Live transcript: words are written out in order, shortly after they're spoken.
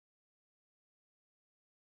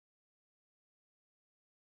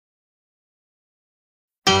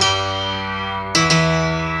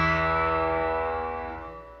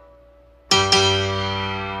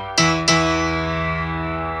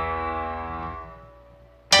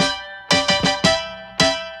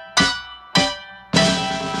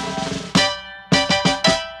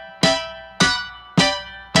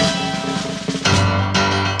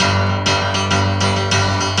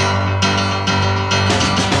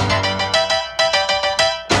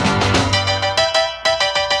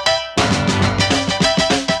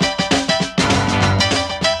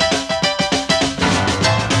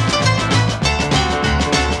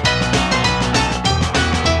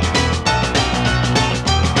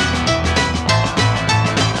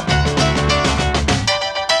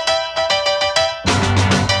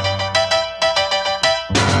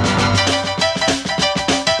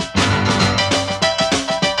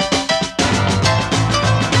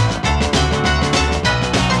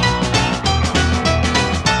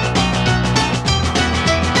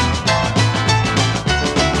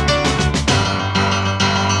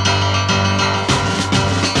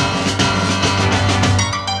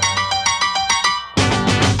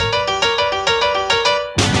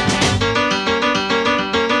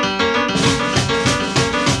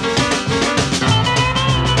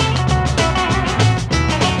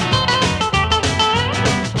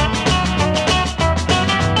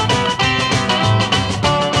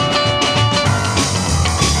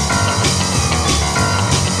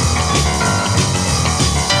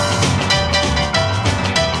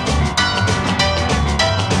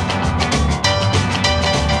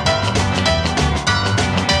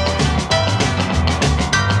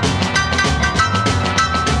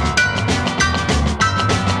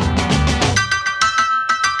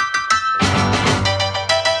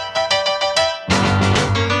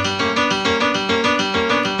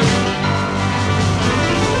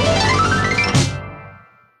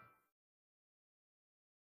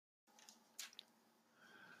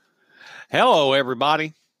Hello,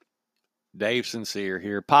 everybody. Dave Sincere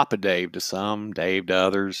here. Papa Dave to some, Dave to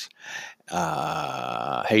others.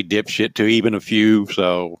 Hey, dipshit to even a few.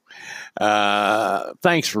 So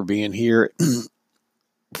thanks for being here.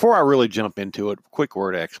 Before I really jump into it, quick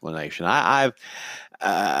word explanation. I've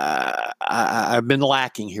been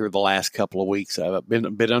lacking here the last couple of weeks. I've been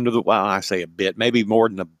a bit under the, well, I say a bit, maybe more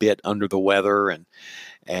than a bit under the weather, and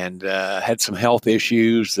had some health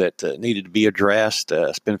issues that needed to be addressed.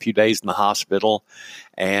 Spent a few days in the hospital,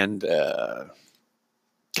 and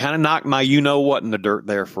kind of knocked my you know what in the dirt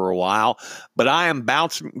there for a while. But I am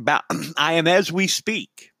bouncing. I am, as we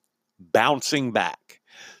speak, bouncing back.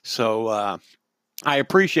 So I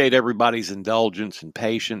appreciate everybody's indulgence and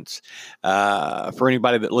patience. For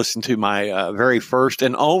anybody that listened to my very first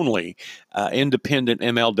and only independent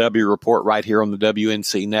MLW report right here on the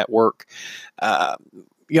WNC network,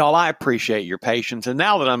 y'all, I appreciate your patience. And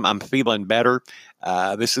now that I'm feeling better,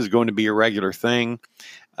 this is going to be a regular thing.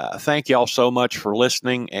 Thank y'all so much for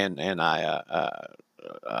listening, and I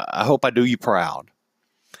hope I do you proud.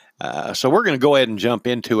 So we're going to go ahead and jump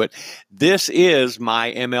into it. This is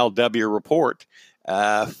my MLW report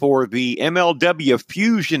for the MLW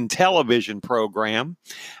Fusion television program,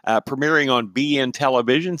 premiering on BN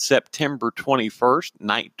Television September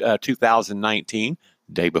 21st, 2019,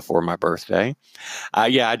 day before my birthday.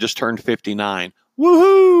 I just turned 59.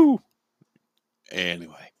 Woohoo!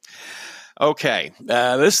 Anyway. Okay,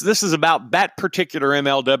 this is about that particular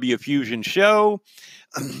MLW Fusion show.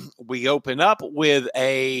 We open up with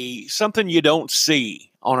something you don't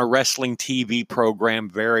see on a wrestling TV program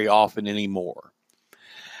very often anymore.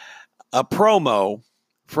 A promo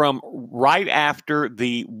from right after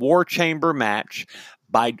the War Chamber match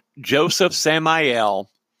by Joseph Samael,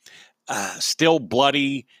 still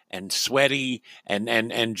bloody and sweaty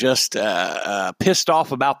and just pissed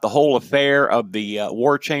off about the whole affair of the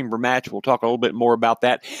War Chamber match. We'll talk a little bit more about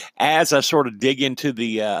that as I sort of dig into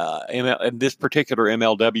the this particular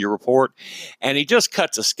MLW report. And he just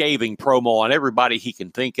cuts a scathing promo on everybody he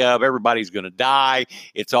can think of. Everybody's going to die.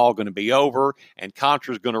 It's all going to be over. And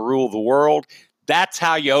Contra's going to rule the world. That's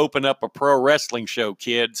how you open up a pro wrestling show,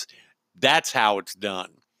 kids. That's how it's done.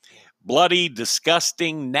 Bloody,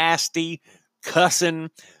 disgusting, nasty, cussing,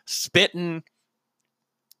 spitting.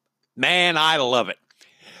 Man, I love it.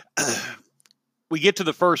 We get to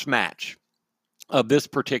the first match of this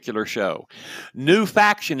particular show. New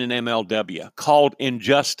faction in MLW called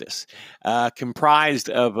Injustice, comprised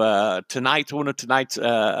of one of tonight's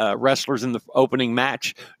wrestlers in the opening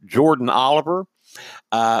match, Jordan Oliver,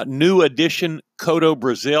 new addition, Cotto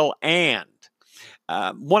Brazil, and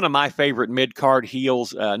one of my favorite mid-card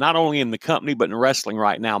heels, not only in the company, but in wrestling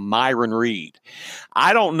right now, Myron Reed.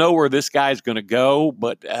 I don't know where this guy's going to go,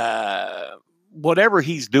 but whatever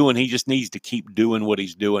he's doing, he just needs to keep doing what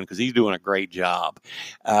he's doing because he's doing a great job.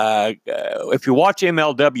 If you watch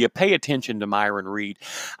MLW, pay attention to Myron Reed.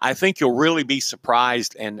 I think you'll really be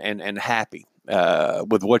surprised and happy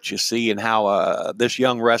with what you see and how this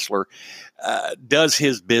young wrestler does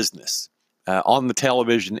his business. On the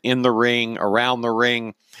television, in the ring, around the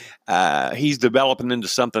ring. He's developing into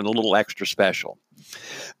something a little extra special.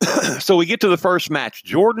 So we get to the first match.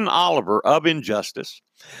 Jordan Oliver of Injustice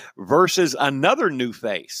versus another new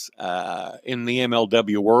face in the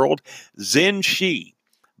MLW world, Zen Shi,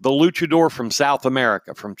 the luchador from South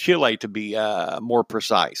America, from Chile to be more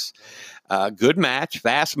precise. Good match,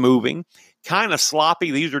 fast moving, kind of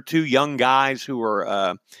sloppy. These are two young guys who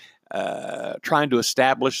are trying to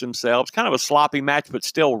establish themselves. Kind of a sloppy match, but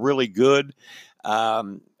still really good.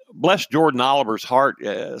 Bless Jordan Oliver's heart.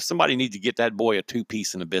 Somebody needs to get that boy a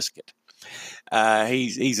two-piece and a biscuit.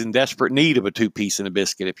 He's in desperate need of a two-piece and a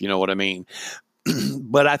biscuit, if you know what I mean.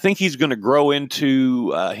 But I think he's going to grow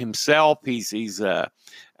into himself. Both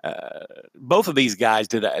of these guys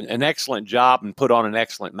did an excellent job and put on an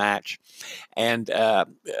excellent match. And,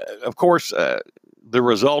 of course, the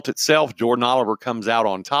result itself, Jordan Oliver comes out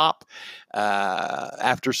on top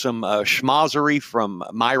after some schmozzery from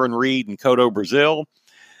Myron Reed and Cotto Brazil.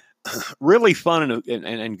 Really fun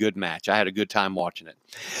and good match. I had a good time watching it.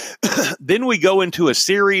 Then we go into a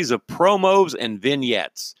series of promos and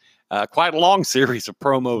vignettes. Quite a long series of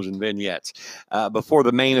promos and vignettes before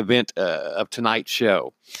the main event of tonight's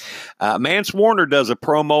show. Mance Warner does a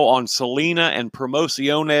promo on Selena and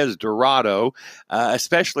Promociones Dorado,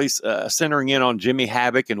 especially centering in on Jimmy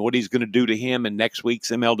Havoc and what he's going to do to him in next week's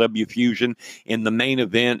MLW Fusion in the main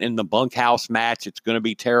event, in the bunkhouse match. It's going to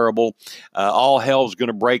be terrible. All hell's going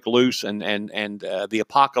to break loose, and the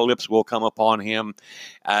apocalypse will come upon him.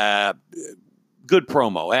 Good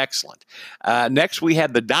promo. Excellent. Next, we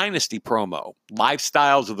had the Dynasty promo,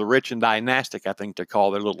 Lifestyles of the Rich and Dynastic, I think they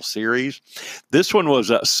call their little series. This one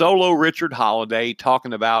was solo Richard Holiday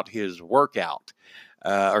talking about his workout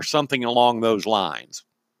or something along those lines.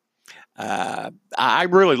 I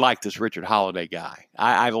really like this Richard Holiday guy.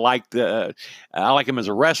 I like him as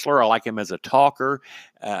a wrestler. I like him as a talker.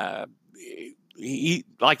 He,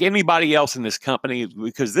 like anybody else in this company,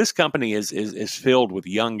 because this company is filled with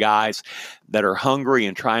young guys that are hungry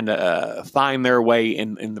and trying to find their way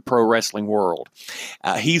in the pro wrestling world.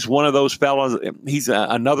 He's one of those fellows. He's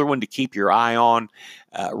another one to keep your eye on,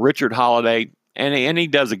 Richard Holiday. And he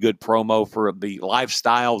does a good promo for the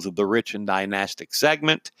Lifestyles of the Rich and Dynastic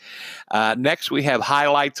segment. Next, we have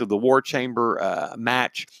highlights of the War Chamber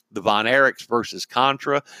match, the Von Erichs versus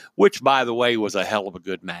Contra, which, by the way, was a hell of a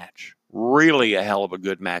good match. Really a hell of a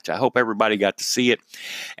good match. I hope everybody got to see it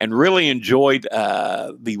and really enjoyed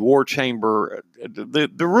the War Chamber. The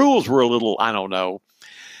rules were a little, I don't know,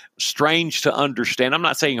 strange to understand. I'm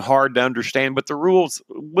not saying hard to understand, but the rules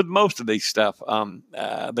with most of these stuff,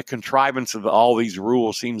 the contrivance of all these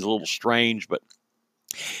rules seems a little strange, but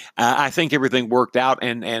I think everything worked out.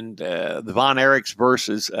 And the Von Erichs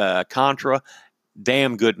versus Contra,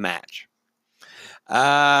 damn good match.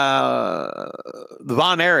 The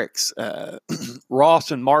Von Erichs,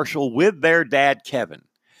 Ross and Marshall with their dad, Kevin,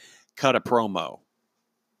 cut a promo.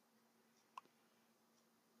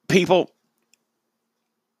 People,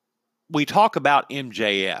 we talk about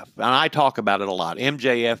MJF, and I talk about it a lot.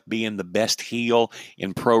 MJF being the best heel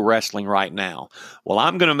in pro wrestling right now. Well,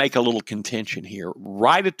 I'm going to make a little contention here.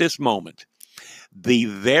 Right at this moment, the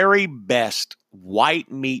very best white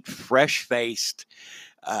meat, fresh-faced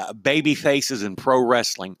baby faces in pro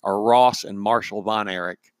wrestling are Ross and Marshall Von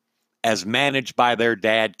Erich, as managed by their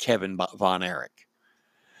dad, Kevin Von Erich.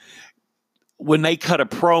 When they cut a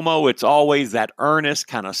promo, it's always that earnest,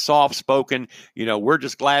 kind of soft-spoken. You know, we're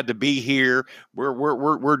just glad to be here.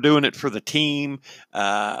 We're doing it for the team.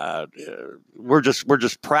 We're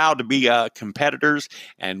just proud to be competitors,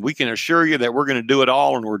 and we can assure you that we're going to do it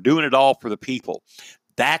all, and we're doing it all for the people.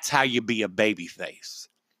 That's how you be a babyface.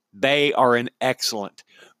 They are an excellent,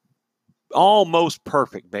 almost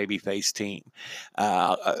perfect babyface team.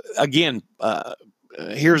 Again.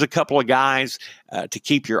 Here's a couple of guys to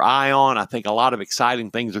keep your eye on. I think a lot of exciting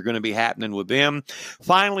things are going to be happening with them.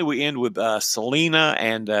 Finally, we end with Selena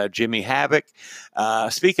and Jimmy Havoc.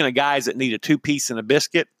 Speaking of guys that need a two-piece and a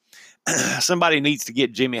biscuit, somebody needs to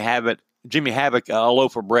get Jimmy Havoc a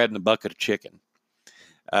loaf of bread and a bucket of chicken.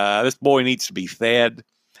 This boy needs to be fed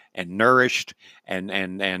and nourished, and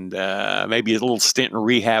maybe a little stint in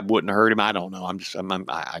rehab wouldn't hurt him. I don't know.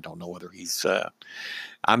 I don't know whether he's.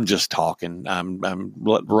 I'm just talking. I'm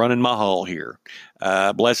running my hull here.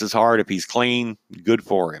 Bless his heart. If he's clean, good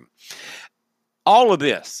for him. All of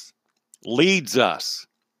this leads us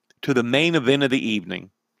to the main event of the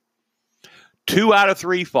evening. 2 out of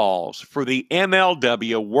 3 falls for the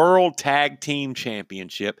MLW World Tag Team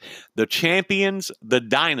Championship. The champions, the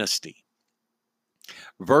Dynasty,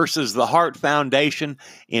 versus the Hart Foundation.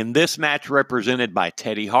 In this match, represented by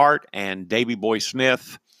Teddy Hart and Davey Boy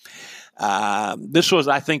Smith. This was,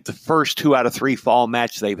 I think, the first 2 out of 3 fall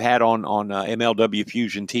match they've had on MLW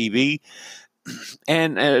Fusion TV,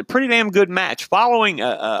 and a pretty damn good match following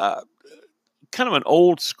kind of an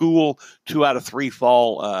old school 2 out of 3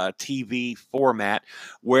 fall TV format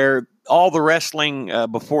where all the wrestling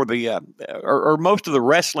before the or most of the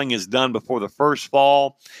wrestling is done before the first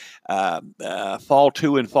fall. Fall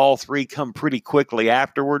 2 and fall 3 come pretty quickly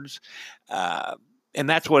afterwards, and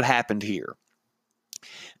that's what happened here.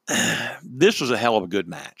 This was a hell of a good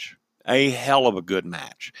match. A hell of a good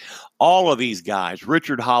match. All of these guys,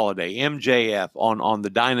 Richard Holiday, MJF on the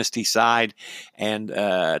Dynasty side, and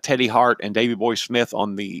Teddy Hart and Davey Boy Smith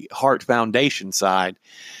on the Hart Foundation side.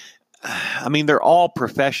 I mean, they're all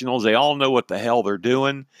professionals. They all know what the hell they're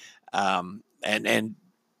doing. And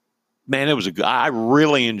man, it was I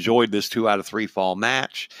really enjoyed this 2 out of 3 fall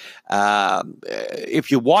match.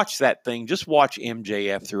 If you watch that thing, just watch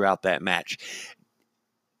MJF throughout that match.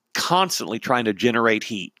 Constantly trying to generate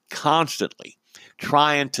heat, constantly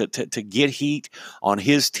trying to get heat on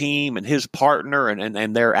his team and his partner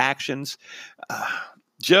and their actions.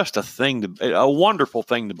 Just a wonderful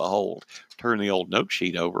thing to behold. Turn the old note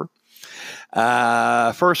sheet over.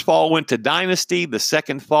 First fall went to Dynasty. The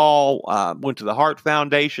second fall went to the Hart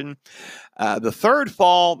Foundation. The third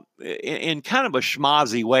fall, in kind of a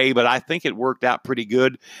schmozzy way, but I think it worked out pretty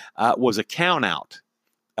good, was a count out.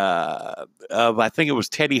 Of I think it was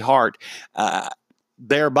Teddy Hart,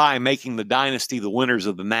 thereby making the Dynasty the winners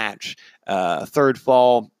of the match. Third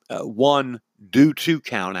fall, 1 due to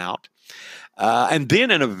count out. And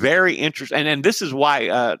then in a very interesting, and this is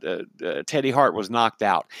why Teddy Hart was knocked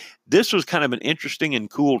out. This was kind of an interesting and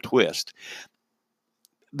cool twist.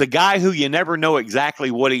 The guy who you never know exactly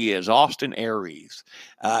what he is, Austin Aries,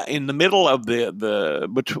 in the middle of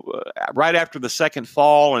right after the second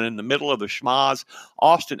fall and in the middle of the schmaz,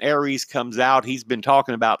 Austin Aries comes out. He's been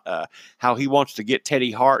talking about how he wants to get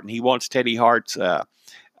Teddy Hart, and he wants Teddy Hart's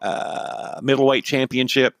middleweight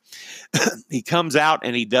championship. He comes out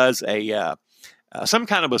and he does some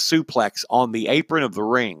kind of a suplex on the apron of the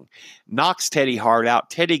ring, knocks Teddy Hart out.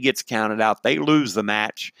 Teddy gets counted out. They lose the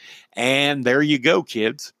match. And there you go,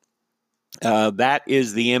 kids. That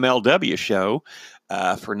is the MLW show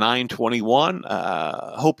for 9/21.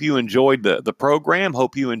 Hope you enjoyed the program.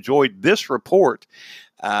 Hope you enjoyed this report.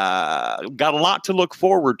 Got a lot to look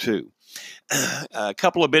forward to. A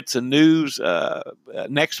couple of bits of news.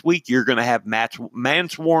 Next week, you're going to have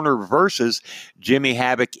Mance Warner versus Jimmy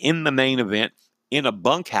Havoc in the main event in a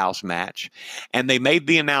bunkhouse match. And they made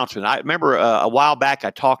the announcement. I remember a while back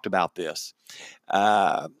I talked about this.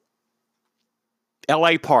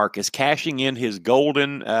 L.A. Park is cashing in his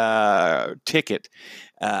golden ticket,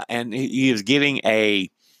 and he is getting a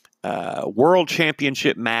world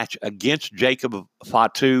championship match against Jacob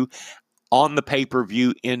Fatu on the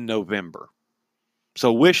pay-per-view in November.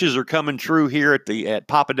 So wishes are coming true here at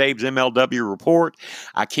Papa Dave's MLW Report.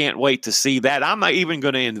 I can't wait to see that. I'm not even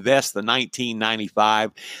going to invest the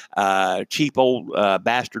 $19.95 cheap old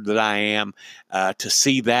bastard that I am to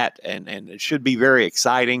see that, and it should be very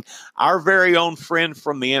exciting. Our very own friend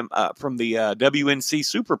from the WNC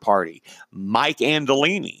Super Party, Mike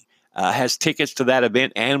Andolini, has tickets to that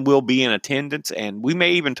event and will be in attendance, and we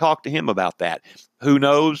may even talk to him about that. Who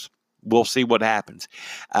knows? We'll see what happens.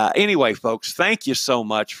 Anyway, folks, thank you so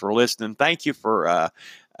much for listening. Thank you for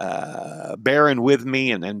bearing with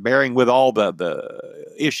me and bearing with all the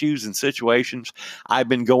issues and situations I've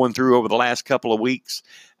been going through over the last couple of weeks.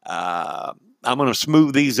 I'm going to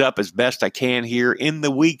smooth these up as best I can here in the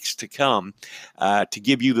weeks to come to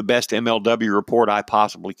give you the best MLW report I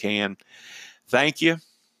possibly can. Thank you.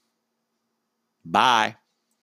 Bye.